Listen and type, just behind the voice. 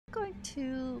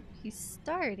to be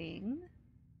starting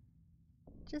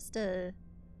just a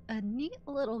neat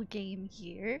little game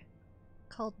here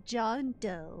called John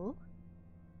Doe.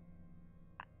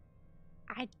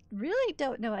 I really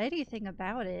don't know anything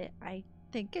about it. I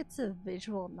think it's a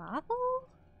visual novel?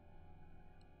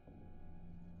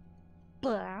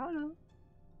 But I don't know.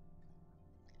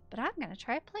 But I'm gonna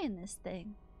try playing this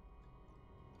thing.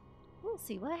 We'll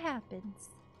see what happens.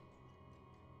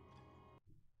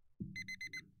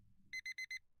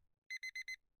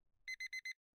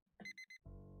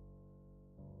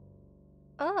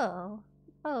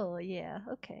 Oh yeah,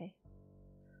 okay.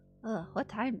 What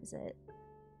time is it?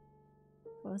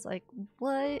 I was like,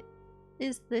 what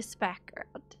is this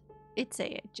background? It's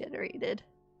AI generated.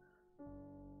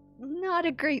 Not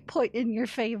a great point in your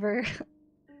favor,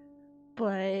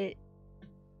 but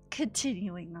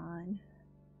continuing on.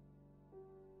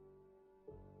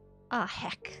 Ah,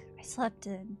 heck, I slept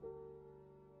in.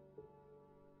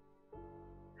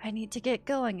 I need to get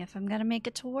going if I'm gonna make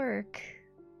it to work.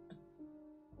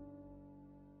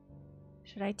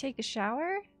 Should I take a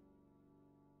shower?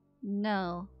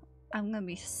 No, I'm gonna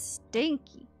be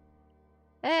stinky.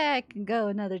 I can go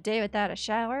another day without a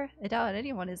shower. I doubt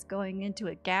anyone is going into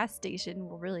a gas station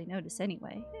will really notice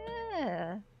anyway.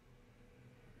 Yeah.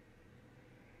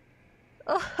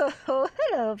 Oh,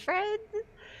 hello, friend.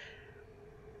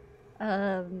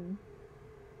 I'm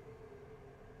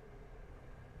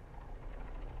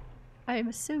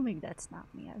assuming that's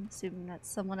not me. I'm assuming that's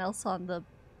someone else on the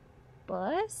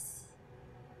bus?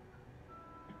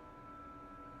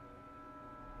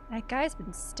 That guy's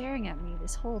been staring at me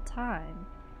this whole time.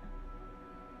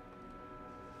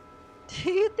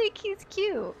 Do you think he's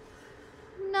cute?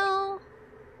 No,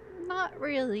 not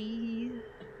really.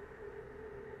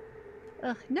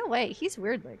 Ugh, no way. He's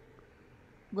weird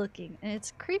looking, and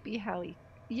it's creepy how he...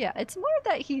 Yeah, it's more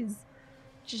that he's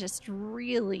just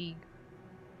really,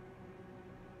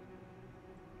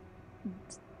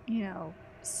 you know,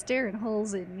 staring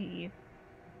holes in me.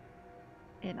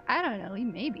 And I don't know, he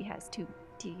maybe has 2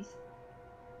 teeth.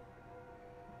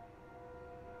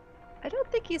 I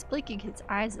don't think he's blinking his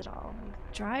eyes at all.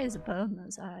 Like, dry as a bone,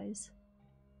 those eyes.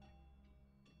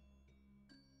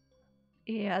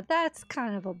 Yeah, that's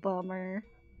kind of a bummer.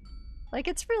 Like,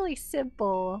 it's really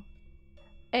simple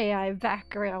AI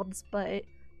backgrounds, but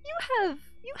you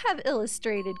have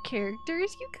illustrated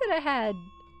characters. You could have had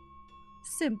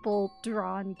simple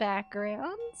drawn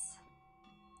backgrounds.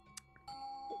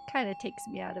 It kind of takes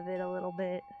me out of it a little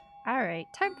bit. Alright,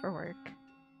 time for work.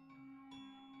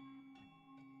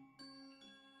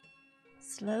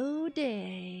 Slow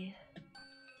day.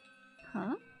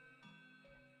 Huh?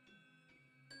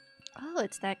 Oh,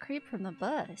 it's that creep from the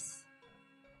bus.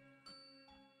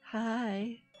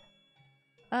 Hi.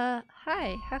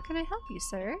 Hi. How can I help you,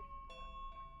 sir?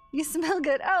 You smell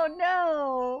good. Oh,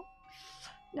 no.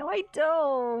 No, I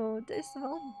don't. I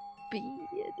smell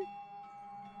bad.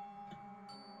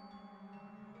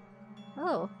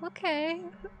 Oh, okay.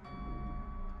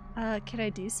 Can I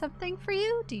do something for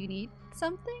you? Do you need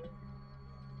something?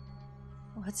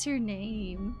 What's your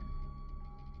name?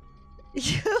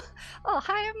 You? Oh,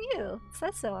 hi, I'm you. It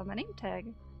says so on my name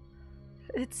tag.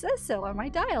 It says so on my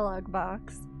dialogue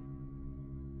box.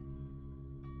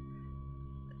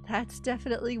 That's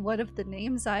definitely one of the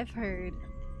names I've heard.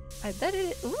 I bet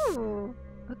it. Ooh,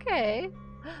 okay.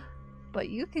 But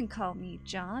you can call me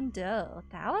John Doe.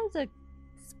 That was a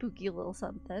spooky little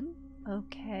something.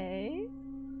 Okay.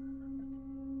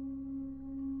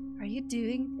 Are you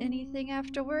doing anything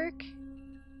after work?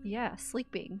 Yeah,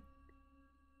 sleeping.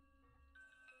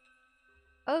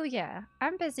 Oh yeah,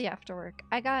 I'm busy after work.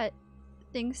 I got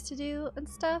things to do and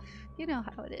stuff. You know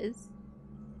how it is.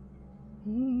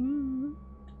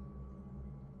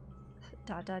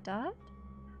 Dot dot dot.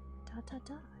 Dot dot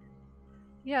dot.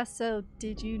 Yeah, so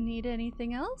did you need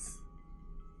anything else?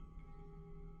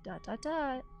 Dot dot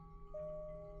dot.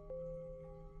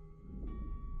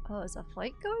 Oh, is a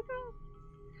flight going on?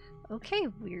 Okay,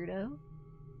 weirdo.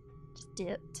 Just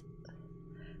dipped.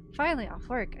 Finally off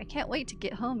work. I can't wait to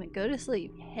get home and go to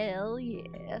sleep. Hell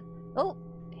yeah. Oh,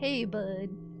 hey bud.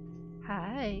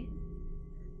 Hi.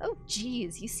 Oh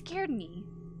geez, you scared me.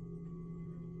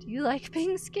 Do you like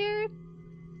being scared?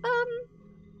 I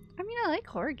mean, I like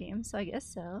horror games, so I guess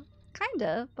so.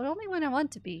 Kinda, but only when I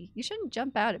want to be. You shouldn't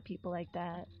jump out at people like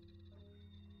that.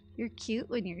 You're cute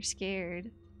when you're scared.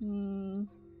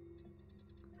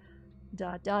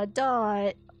 Dot dot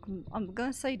dot. I'm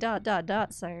gonna say dot dot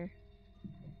dot, sir.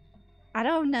 I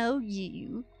don't know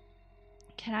you.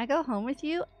 Can I go home with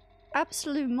you?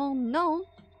 Absolument no.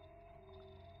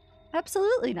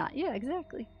 Absolutely not. Yeah,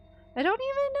 exactly. I don't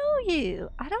even know you.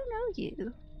 I don't know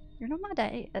you. You're not my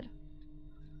dad.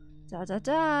 Dot dot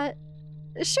dot.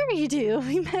 Sure you do.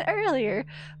 We met earlier.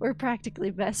 We're practically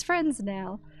best friends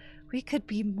now. We could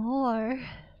be more.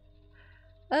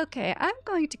 Okay, I'm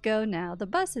going to go now. The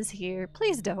bus is here.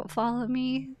 Please don't follow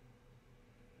me.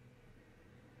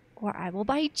 Or I will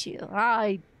bite you.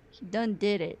 He done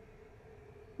did it.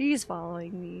 He's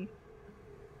following me.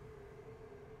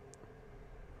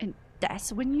 And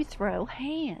that's when you throw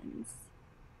hands.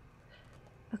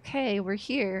 Okay, we're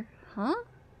here. Huh?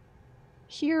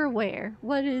 Here where?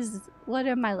 What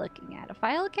am I looking at? A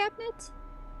file cabinet?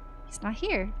 He's not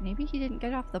here. Maybe he didn't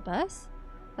get off the bus?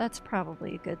 That's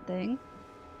probably a good thing.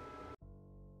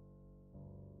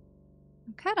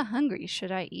 I'm kind of hungry.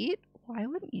 Should I eat? Why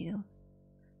wouldn't you?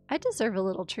 I deserve a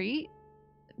little treat.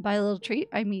 By a little treat,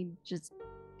 I mean just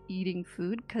eating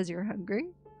food because you're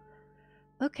hungry.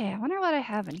 Okay, I wonder what I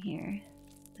have in here.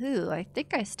 Ooh, I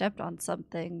think I stepped on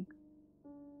something.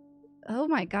 Oh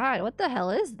my god, what the hell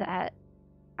is that?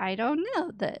 I don't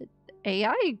know. The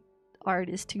AI art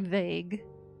is too vague.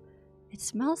 It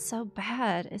smells so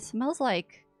bad. It smells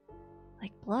like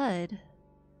blood.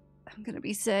 I'm gonna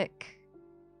be sick.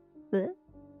 Blech.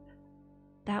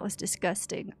 That was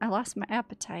disgusting. I lost my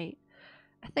appetite.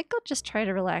 I think I'll just try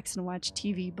to relax and watch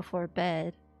TV before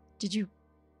bed. Did you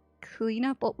clean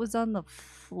up what was on the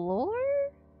floor?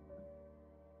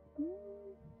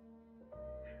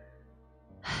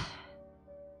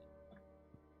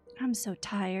 I'm so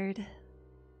tired.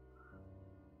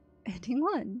 Ending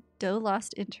 1. Doe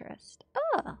lost interest.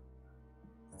 Ah!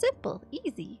 Simple.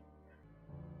 Easy.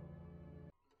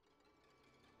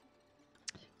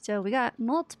 So we got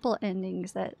multiple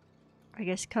endings that I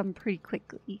guess come pretty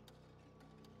quickly.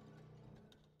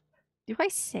 Do I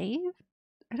save?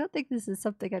 I don't think this is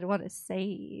something I'd want to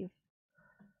save.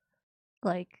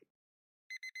 Like,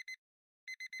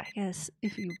 I guess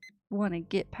if you want to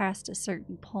get past a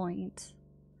certain point.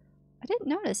 I didn't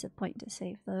notice a point to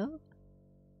save though.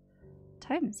 What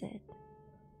time is it?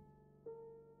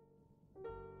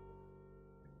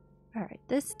 Alright,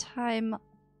 this time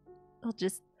I'll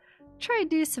just try and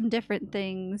do some different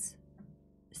things.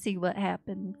 See what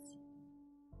happens.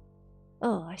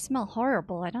 Oh, I smell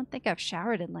horrible. I don't think I've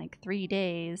showered in like 3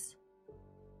 days.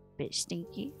 Bit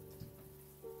stinky.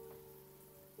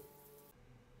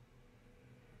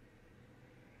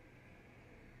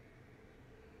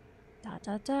 Dot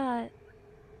dot dot.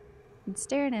 And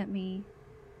staring at me.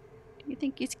 Do you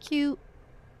think he's cute?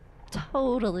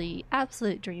 Totally.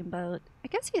 Absolute dreamboat. I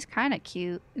guess he's kind of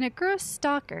cute. In a gross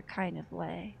stalker kind of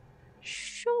way.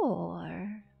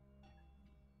 Sure.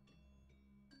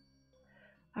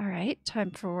 Alright,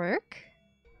 time for work.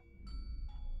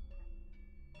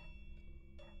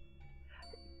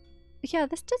 Yeah,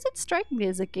 this doesn't strike me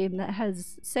as a game that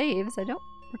has saves. I don't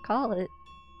recall it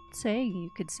saying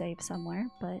you could save somewhere,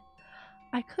 but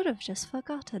I could have just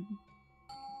forgotten.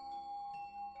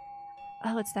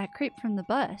 Oh, it's that creep from the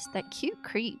bus. That cute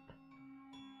creep.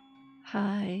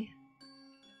 Hi.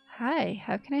 Hi,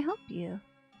 how can I help you?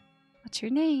 What's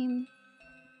your name?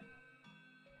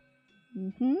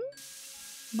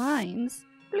 Mine's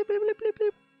bloop bloop bloop bloop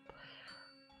bloop.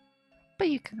 But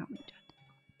you can call me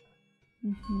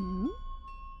John.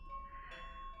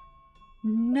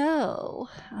 No,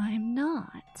 I'm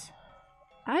not.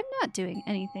 I'm not doing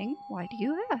anything. Why do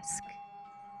you ask?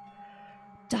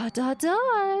 Dot dot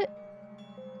dot.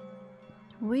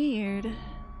 Weird.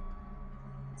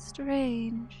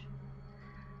 Strange.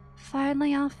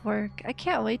 Finally off work. I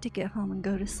can't wait to get home and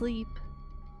go to sleep.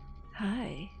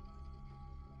 Hi.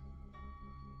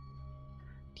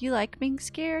 Do you like being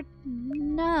scared?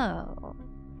 No.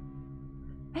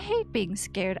 I hate being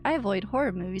scared. I avoid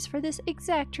horror movies for this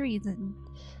exact reason.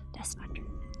 That's not true.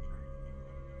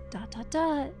 Dot dot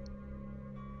dot.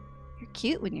 You're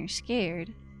cute when you're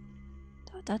scared.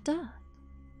 Dot dot dot.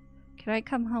 Can I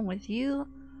come home with you?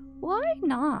 Why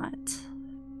not?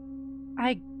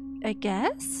 I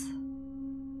guess?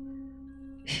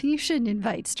 You shouldn't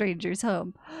invite strangers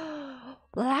home.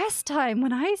 Last time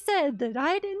when I said that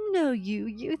I didn't know you,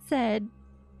 you said,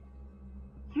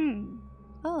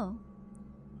 oh.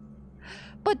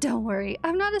 But don't worry,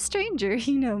 I'm not a stranger.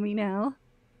 You know me now.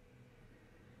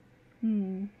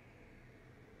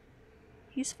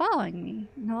 He's following me.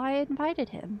 No, I invited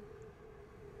him.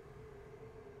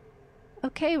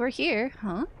 Okay, we're here.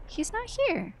 Huh? He's not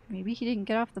here. Maybe he didn't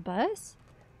get off the bus?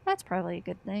 That's probably a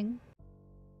good thing.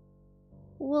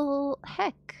 Well,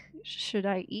 heck. Should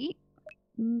I eat?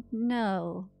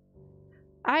 No.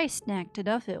 I snacked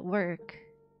enough at work.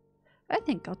 I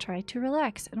think I'll try to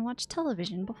relax and watch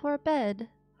television before bed.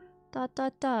 Dot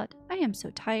dot dot. I am so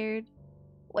tired.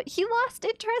 What, he lost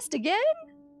interest again?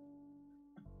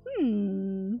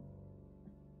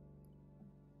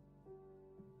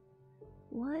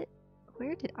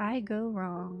 did I go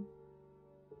wrong?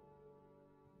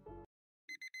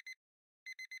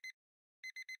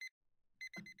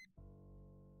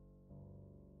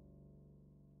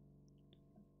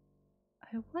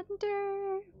 I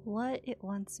wonder what it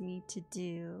wants me to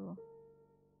do.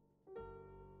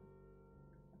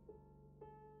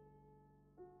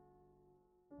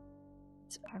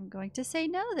 So I'm going to say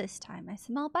no this time. I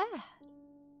smell bad.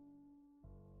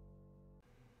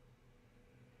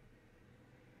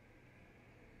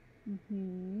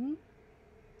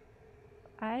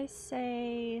 I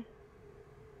say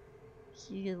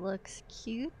he looks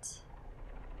cute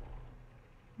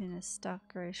in a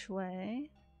stalkerish way.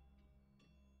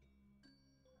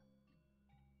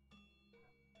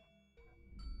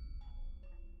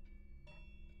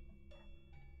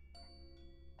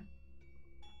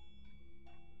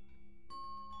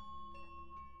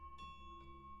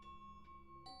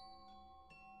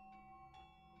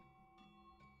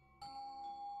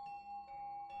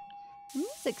 The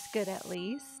music's good at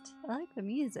least. I like the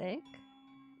music.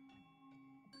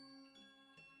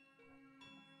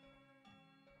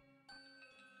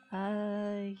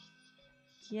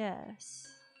 Yes.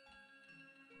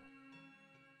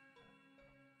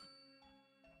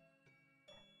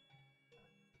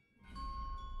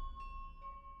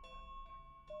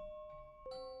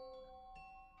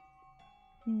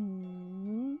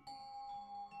 I'm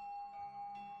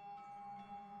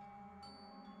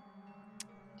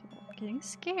getting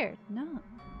scared. No.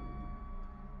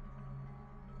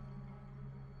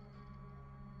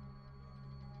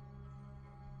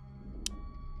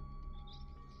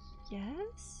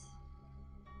 Yes?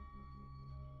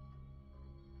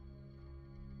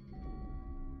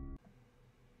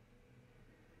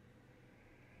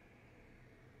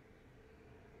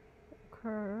 Okay.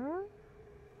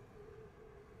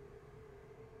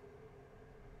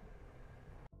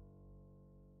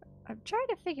 I'm trying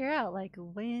to figure out like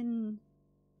when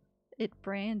it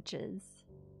branches.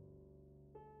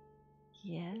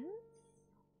 Yes?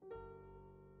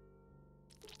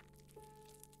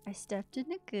 I stepped in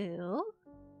the goo.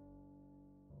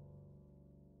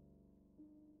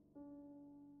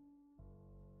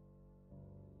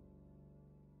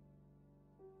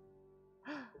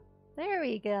 There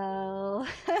we go.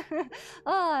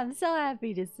 Oh, I'm so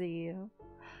happy to see you.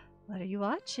 What are you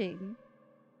watching?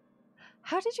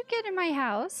 How did you get in my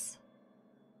house?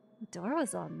 The door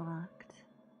was unlocked.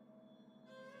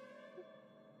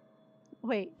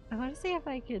 Wait, I want to see if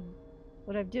I could...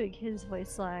 What I'm doing, his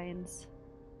voice lines.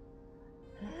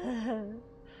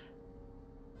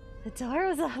 The door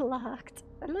was unlocked.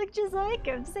 I look just like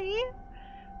him, see?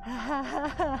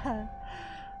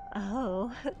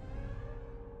 Oh.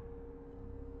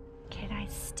 Can I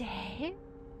stay?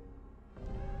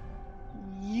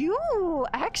 You,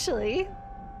 actually.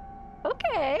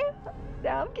 Okay.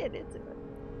 Now I'm getting into it.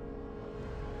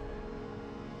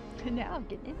 Now I'm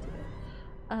getting into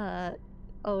it.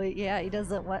 Oh yeah, he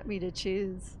doesn't want me to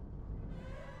choose.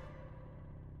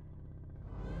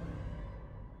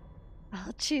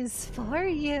 I'll choose for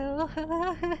you.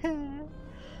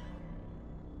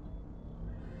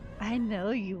 I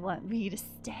know you want me to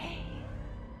stay.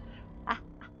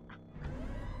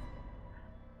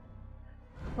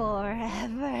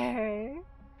 Forever.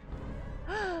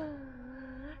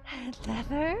 And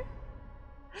never.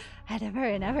 And ever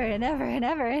and ever and ever and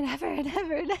ever and ever and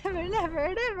ever and ever and ever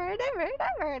and ever and ever and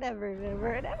ever and ever and ever and ever and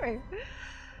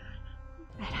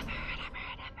ever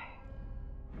and ever.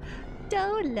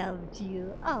 Don't loved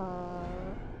you. Aww.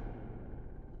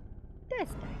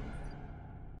 That's nice.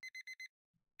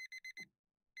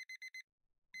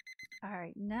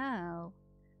 Alright, now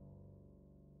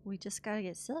we just gotta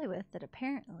get silly with it,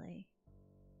 apparently.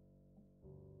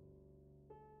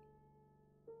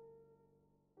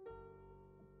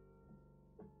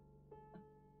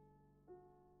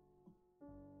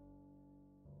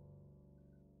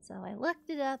 So I looked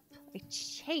it up, I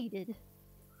cheated.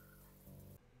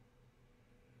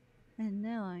 And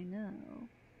now I know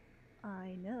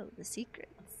the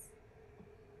secrets.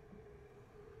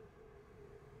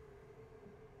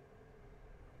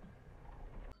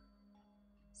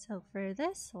 So for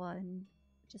this one,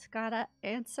 just gotta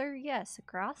answer yes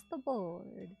across the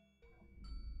board.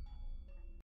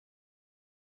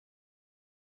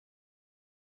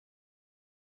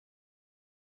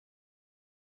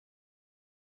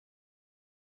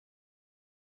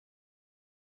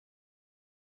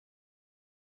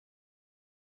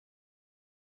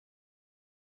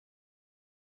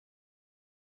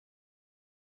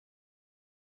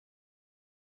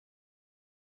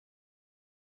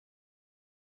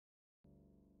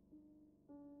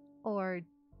 Or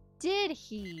did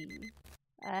he?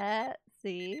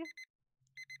 See?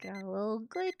 Got a little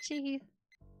glitchy.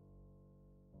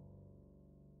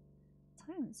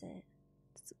 What time is it?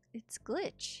 It's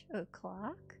glitch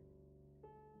o'clock.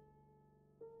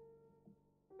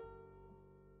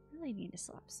 Really need to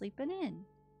stop sleeping in.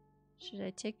 Should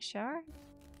I take a shower?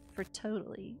 For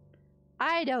totally.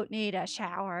 I don't need a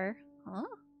shower. Huh?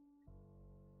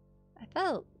 I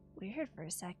felt weird for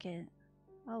a second.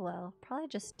 Oh well, probably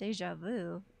just deja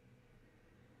vu.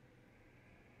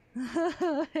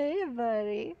 Hey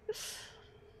buddy.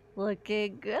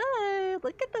 Looking good.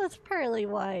 Look at those pearly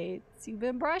whites. You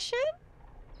been brushing?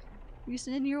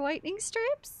 Using your whitening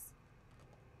strips?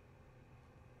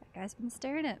 That guy's been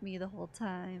staring at me the whole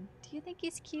time. Do you think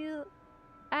he's cute?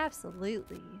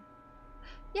 Absolutely.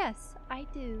 Yes, I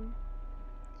do.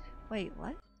 Wait,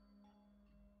 what?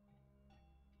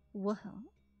 Well.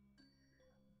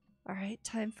 Alright,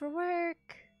 time for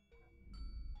work.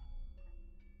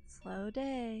 Slow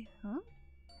day, huh?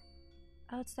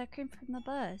 Oh, it's that cream from the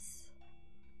bus.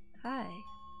 Hi.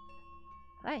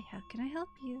 Hi, how can I help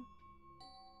you?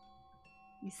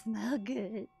 You smell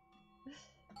good.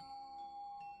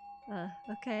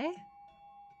 Okay.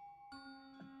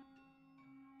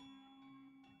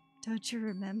 Don't you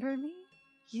remember me?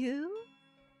 You?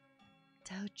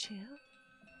 Don't you?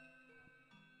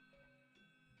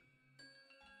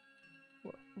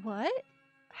 What?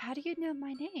 How do you know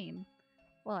my name?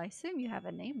 Well, I assume you have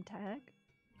a name tag.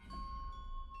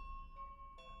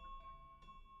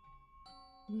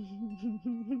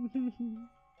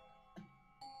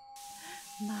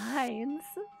 Mine's.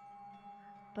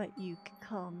 But you can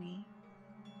call me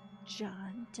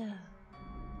John Doe.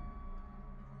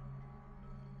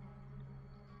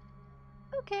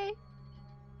 Okay.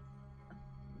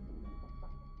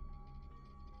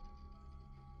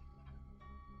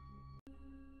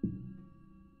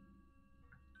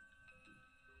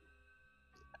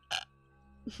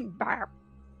 Barp.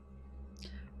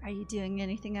 Are you doing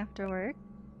anything after work?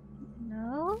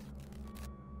 No?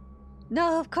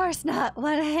 No, of course not.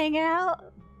 Wanna hang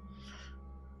out?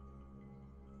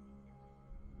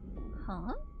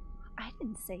 Huh? I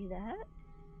didn't say that.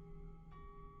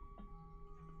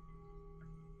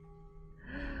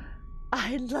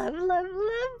 I'd love, love,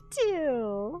 love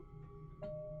to.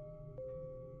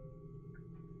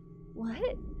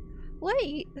 What?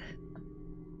 Wait.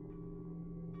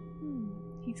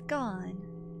 He's gone.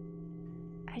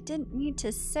 I didn't mean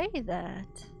to say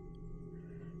that.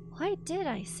 Why did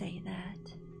I say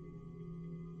that?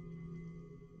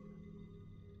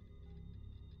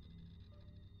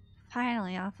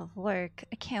 Finally off of work.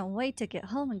 I can't wait to get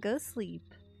home and go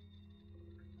sleep.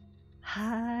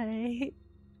 Hi.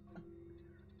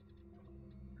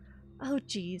 Oh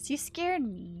geez, you scared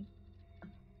me.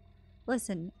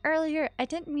 Listen, earlier I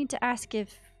didn't mean to ask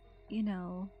if, you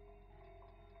know...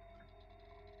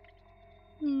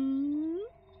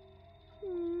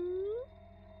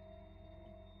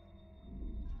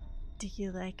 Do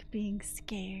you like being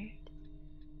scared?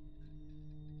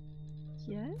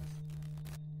 Yes?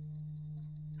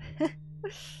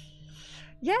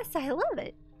 Yes, I love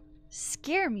it.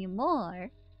 Scare me more. ...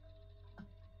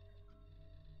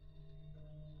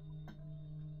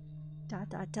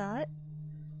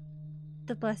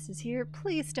 The bus is here.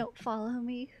 Please don't follow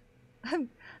me.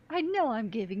 I know I'm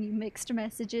giving you mixed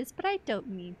messages, but I don't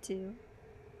mean to.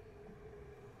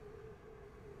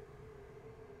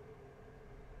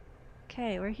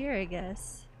 Okay, we're here, I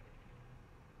guess. ...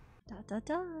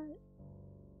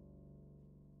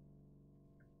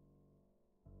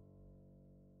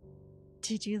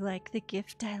 Did you like the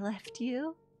gift I left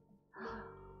you?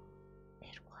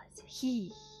 It was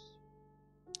he.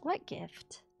 What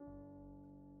gift?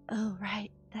 Oh,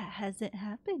 right, that hasn't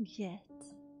happened yet.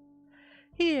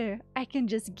 Here, I can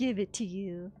just give it to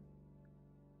you.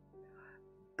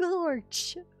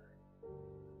 Gorge.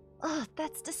 Oh,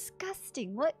 that's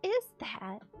disgusting. What is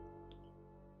that?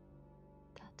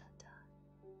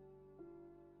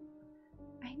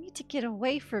 I need to get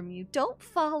away from you. Don't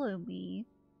follow me.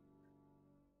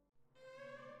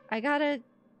 I gotta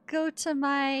go to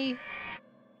my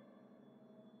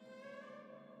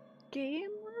game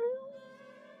room?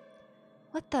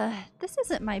 What the? This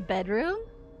isn't my bedroom.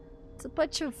 It's a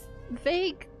bunch of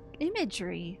vague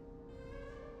imagery.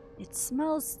 It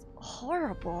smells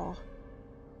horrible.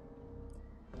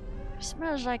 It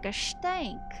smells like a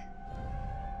stank.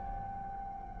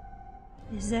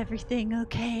 Is everything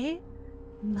okay,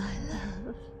 my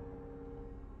love?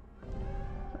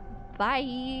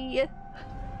 Bye.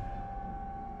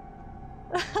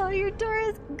 Oh, your door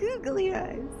has googly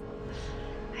eyes.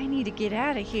 I need to get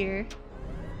out of here.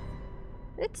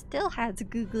 It still has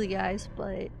googly eyes,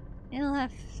 but in a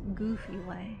less goofy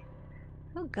way.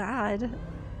 Oh God.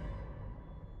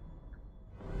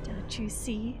 Don't you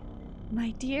see, my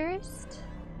dearest?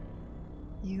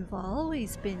 You've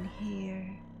always been here.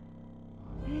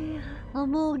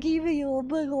 I'm gonna give you a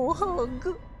big ol'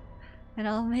 hug. And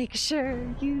I'll make sure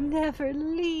you never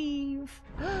leave.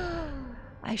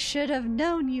 I should have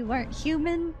known you weren't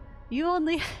human. You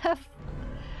only have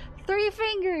 3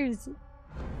 fingers.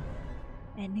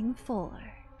 Ending 4.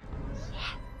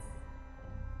 Yes.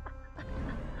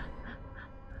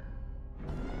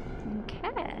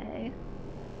 Okay.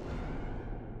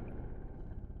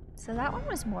 So that one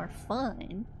was more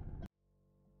fun.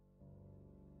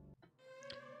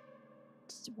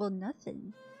 Well,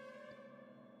 nothing.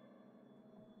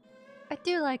 I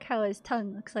do like how his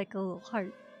tongue looks like a little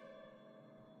heart.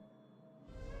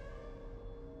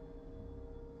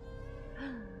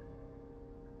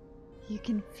 You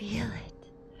can feel it,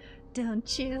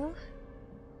 don't you?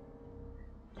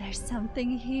 There's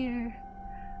something here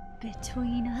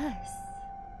between us.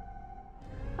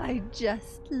 I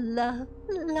just love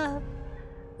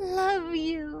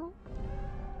you.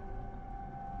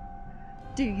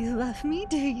 Do you love me?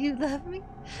 Do you love me?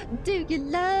 Do you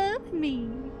love me?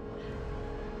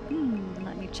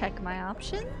 Let me check my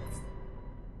options.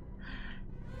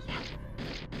 Yeah.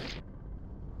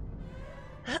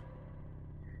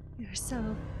 You're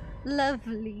so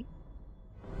lovely.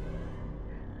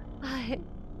 I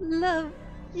love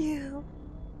you.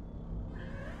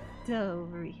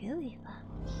 Don't really love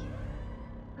you.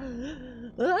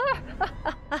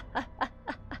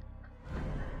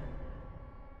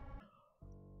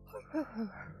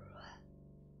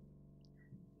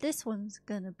 This one's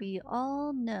gonna be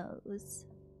all nose.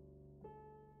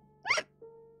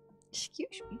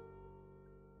 Excuse me.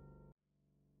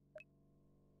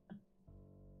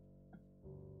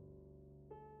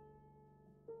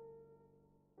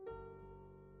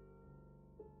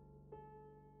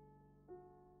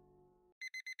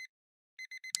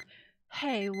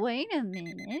 Hey, wait a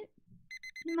minute.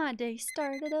 My day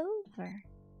started over.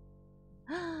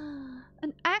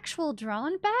 An actual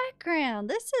drawn background.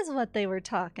 This is what they were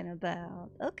talking about.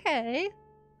 Okay.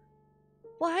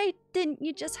 Why didn't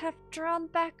you just have drawn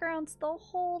backgrounds the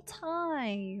whole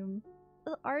time?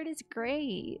 The art is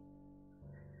great.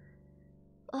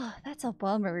 Oh, that's a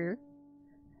bummer.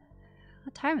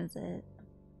 What time is it?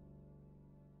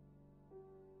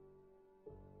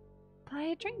 Buy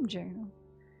a dream journal.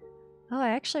 Oh, I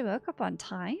actually woke up on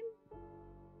time?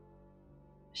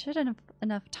 Should have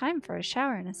enough time for a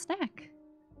shower and a snack.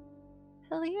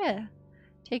 Hell yeah.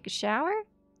 Take a shower?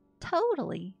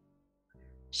 Totally.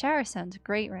 Shower sounds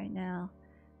great right now.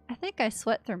 I think I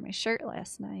sweat through my shirt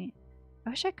last night.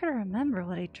 I wish I could remember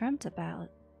what I dreamt about.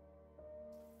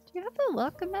 Do you have a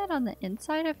welcome mat on the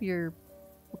inside of your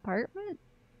apartment?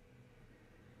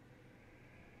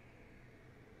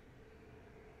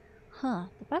 Huh,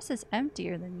 the bus is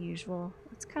emptier than usual.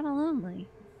 It's kind of lonely.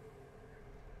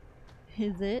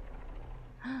 Is it?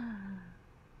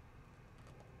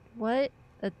 What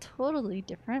a totally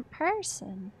different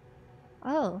person.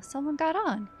 Oh, someone got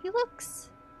on. He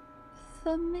looks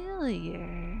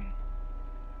familiar.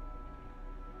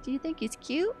 Do you think he's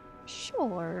cute?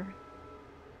 Sure.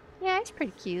 Yeah, he's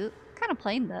pretty cute. Kind of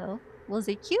plain though. Was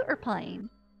he cute or plain?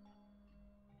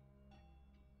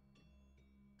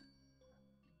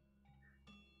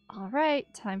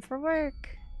 Alright, time for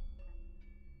work.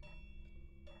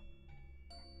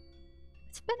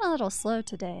 It's been a little slow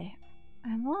today.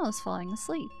 I'm almost falling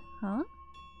asleep, huh?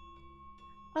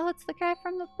 Oh, it's the guy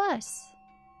from the bus.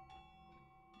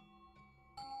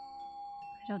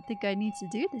 I don't think I need to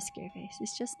do the scare face.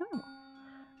 It's just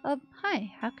normal.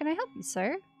 Hi. How can I help you,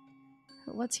 sir?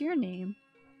 What's your name?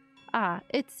 Ah,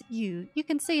 it's you. You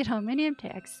can see it on my name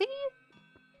tag. See?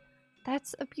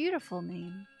 That's a beautiful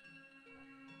name.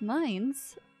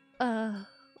 Mine's?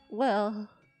 Well...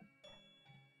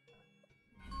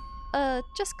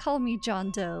 just call me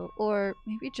John Doe, or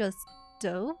maybe just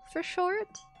Doe for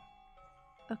short?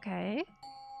 Okay.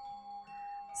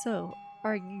 So,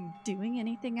 are you doing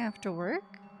anything after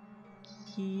work?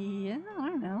 Yeah, I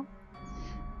don't know.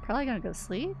 Probably gonna go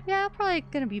sleep? Yeah, probably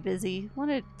gonna be busy.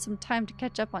 Wanted some time to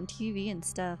catch up on TV and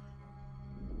stuff.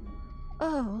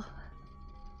 Oh.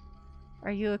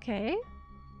 Are you okay? ...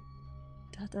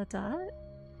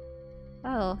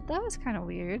 Oh, that was kind of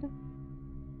weird.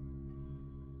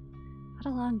 What a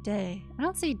long day. I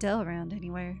don't see Dell around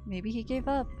anywhere. Maybe he gave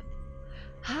up.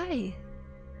 Hi!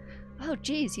 Oh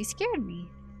geez, you scared me.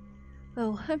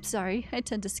 Oh, I'm sorry. I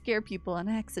tend to scare people on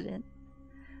accident.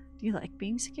 Do you like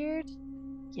being scared?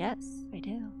 Yes, I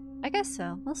do. I guess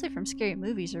so. Mostly from scary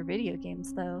movies or video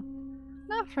games, though.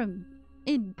 Not from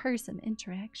in-person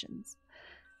interactions.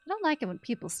 I don't like it when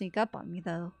people sneak up on me,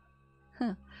 though.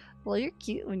 Huh. Well, you're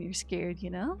cute when you're scared, you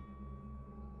know?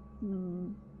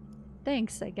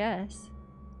 Thanks, I guess.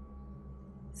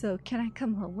 So, can I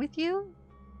come home with you?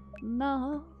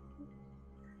 No.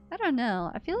 I don't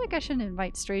know. I feel like I shouldn't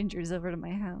invite strangers over to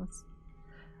my house.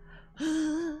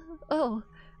 Oh,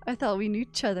 I thought we knew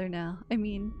each other now. I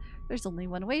mean, there's only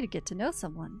one way to get to know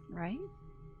someone, right?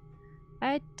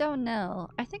 I don't know.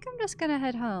 I think I'm just gonna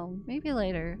head home. Maybe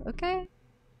later, okay?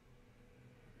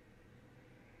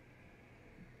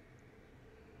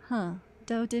 Huh.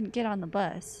 Doe didn't get on the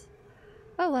bus.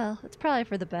 Oh well, it's probably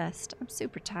for the best. I'm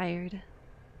super tired.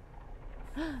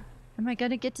 Am I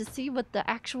gonna get to see what the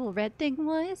actual red thing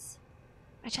was?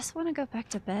 I just want to go back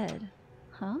to bed.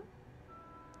 Huh?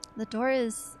 The door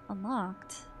is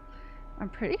unlocked. I'm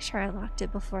pretty sure I locked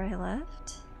it before I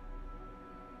left.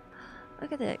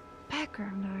 Look at the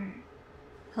background art.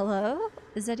 Hello?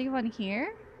 Is anyone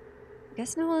here? I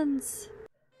guess no one's...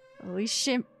 Oh, he's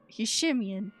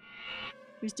shimmying.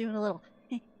 He's doing a little...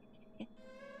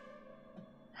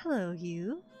 Hello,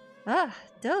 you. Ah,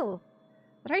 Doe.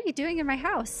 What are you doing in my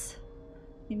house?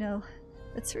 You know,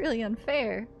 it's really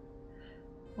unfair.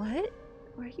 What?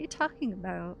 What are you talking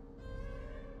about?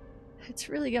 It's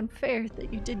really unfair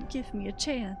that you didn't give me a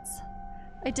chance.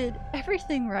 I did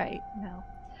everything right. No.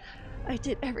 I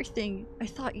did everything I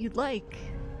thought you'd like.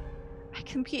 I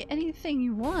can be anything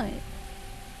you want.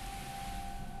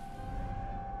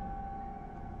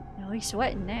 No, he's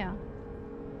sweating now.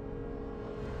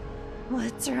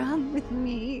 What's wrong with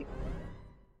me?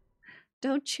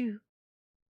 Don't you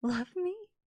love me?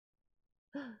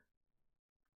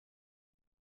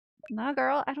 Nah,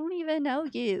 girl, I don't even know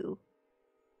you.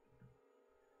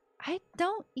 I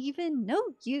don't even know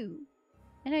you.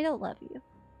 And I don't love you.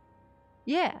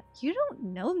 Yeah, you don't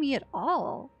know me at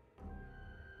all.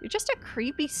 You're just a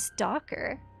creepy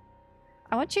stalker.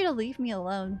 I want you to leave me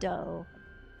alone, Doe.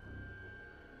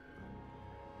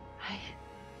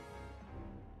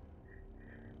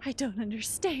 I don't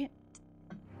understand.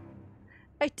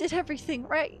 I did everything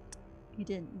right. You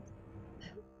didn't.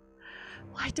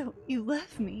 Why don't you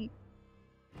love me?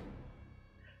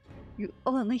 You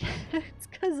only... It's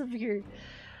because of your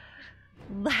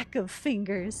lack of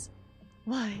fingers.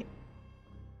 Why?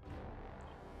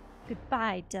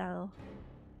 Goodbye, Doe.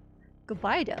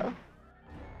 Goodbye, Doe.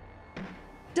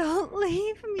 Don't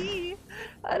leave me.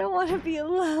 I don't want to be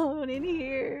alone in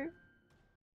here.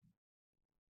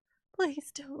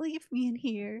 Please don't leave me in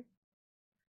here.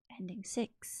 Ending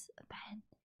 6. Abandoned.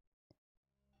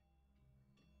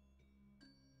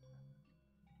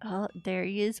 Oh, there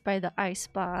he is by the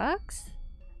icebox.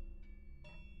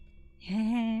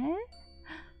 Yeah.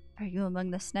 Are you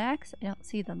among the snacks? I don't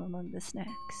see them among the snacks.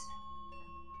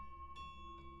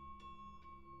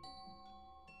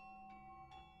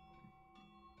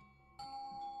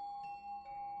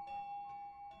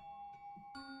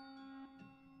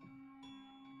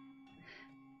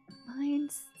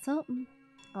 Mine's something.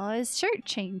 Oh, his shirt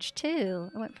changed too.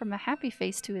 It went from a happy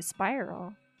face to a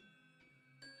spiral.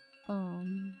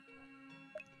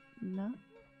 No?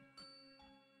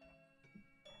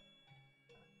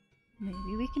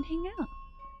 Maybe we can hang out.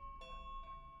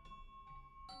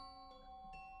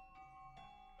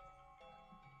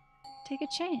 Take a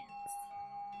chance.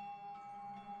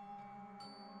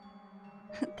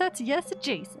 That's yes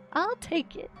adjacent. I'll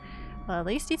take it. Well, at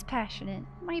least he's passionate.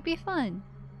 Might be fun.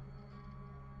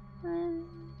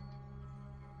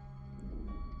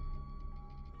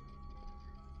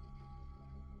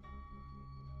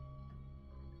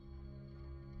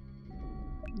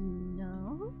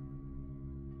 No?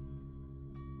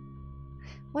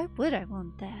 Why would I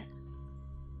want that?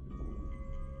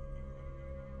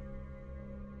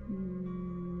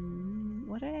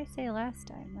 What did I say last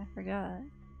time? I forgot.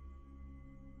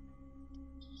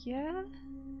 Yeah?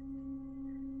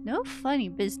 No funny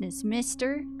business,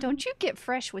 mister. Don't you get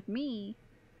fresh with me.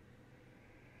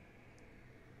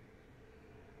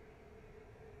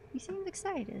 He seems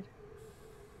excited.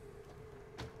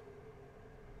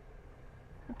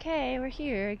 Okay, we're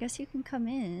here. I guess you can come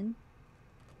in.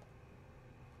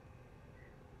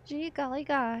 Gee golly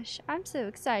gosh, I'm so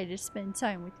excited to spend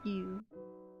time with you.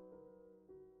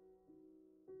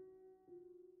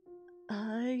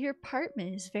 Your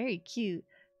apartment is very cute.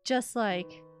 Just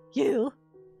like you.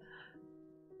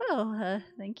 Oh,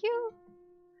 thank you.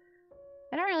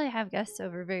 I don't really have guests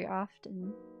over very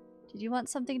often. Did you want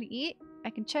something to eat? I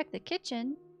can check the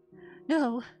kitchen.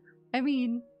 No, I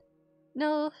mean,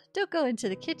 no, don't go into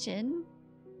the kitchen.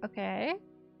 Okay.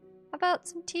 How about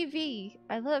some TV?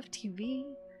 I love TV.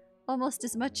 Almost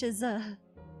as much as,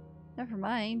 never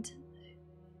mind.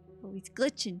 Oh, he's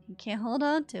glitching. He can't hold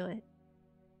on to it.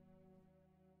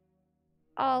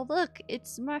 Oh, look,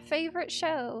 it's my favorite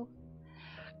show.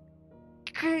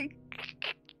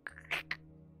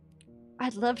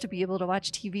 I'd love to be able to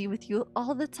watch TV with you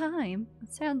all the time.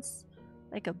 It sounds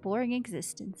like a boring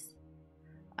existence.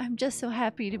 I'm just so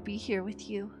happy to be here with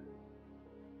you.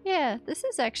 Yeah, this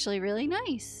is actually really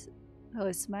nice. Oh,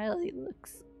 his smiley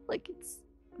looks like it's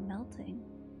melting.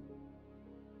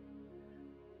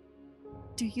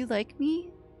 Do you like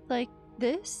me? Like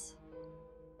this?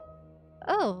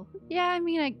 Oh, yeah, I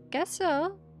mean, I guess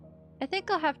so. I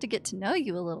think I'll have to get to know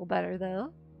you a little better,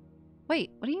 though. Wait,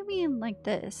 what do you mean, like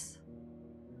this?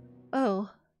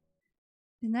 Oh,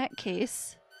 in that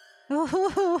case...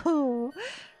 Oh,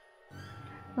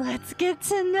 let's get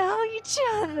to know each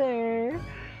other!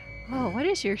 Oh, what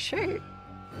is your shirt?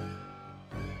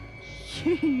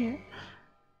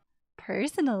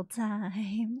 Personal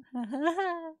time.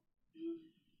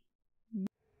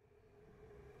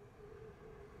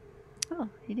 Oh,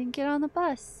 he didn't get on the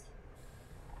bus.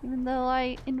 Even though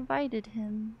I invited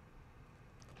him.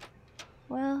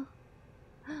 Well,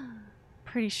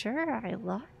 pretty sure I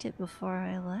locked it before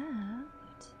I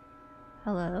left.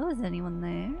 Hello, is anyone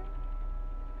there?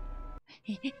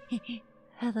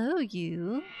 Hello,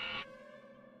 you.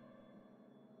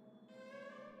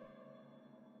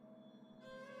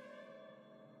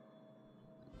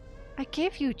 I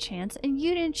gave you a chance and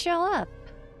you didn't show up.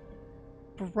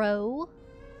 Bro,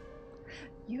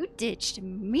 you ditched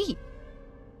me.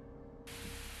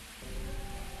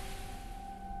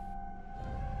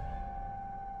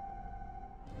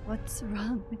 What's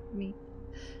wrong with me?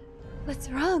 What's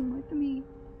wrong with me?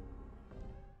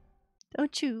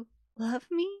 Don't you love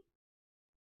me?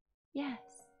 Yes.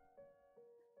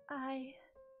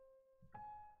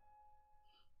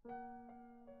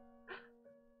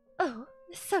 Oh,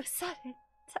 it's so sudden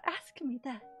to ask me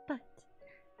that, but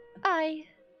I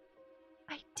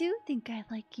do think I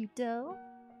like you, though.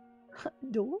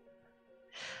 No?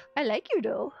 I like you,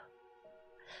 though.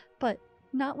 But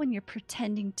not when you're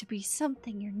pretending to be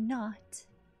something you're not.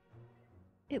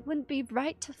 It wouldn't be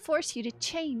right to force you to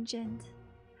change, and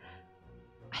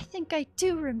I think I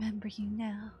do remember you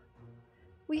now.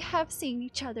 We have seen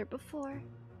each other before,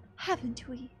 haven't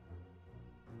we?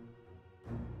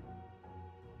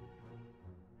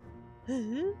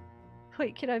 Huh?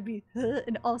 Wait, can I be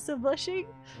and also blushing?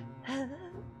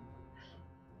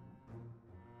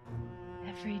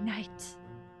 Every night.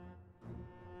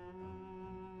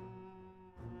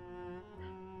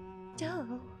 Duh.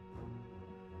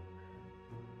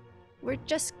 We're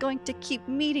just going to keep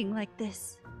meeting like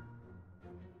this,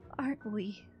 aren't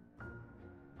we?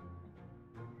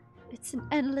 It's an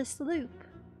endless loop.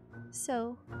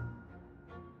 So, ...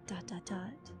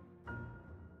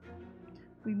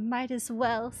 we might as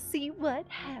well see what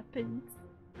happens.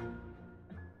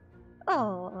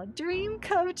 Oh, dream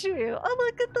come true. Oh,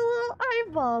 look at the little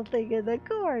eyeball thing in the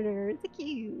corner. It's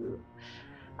cute.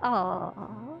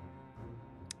 Aw.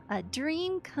 A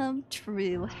dream come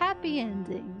true. Happy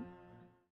ending.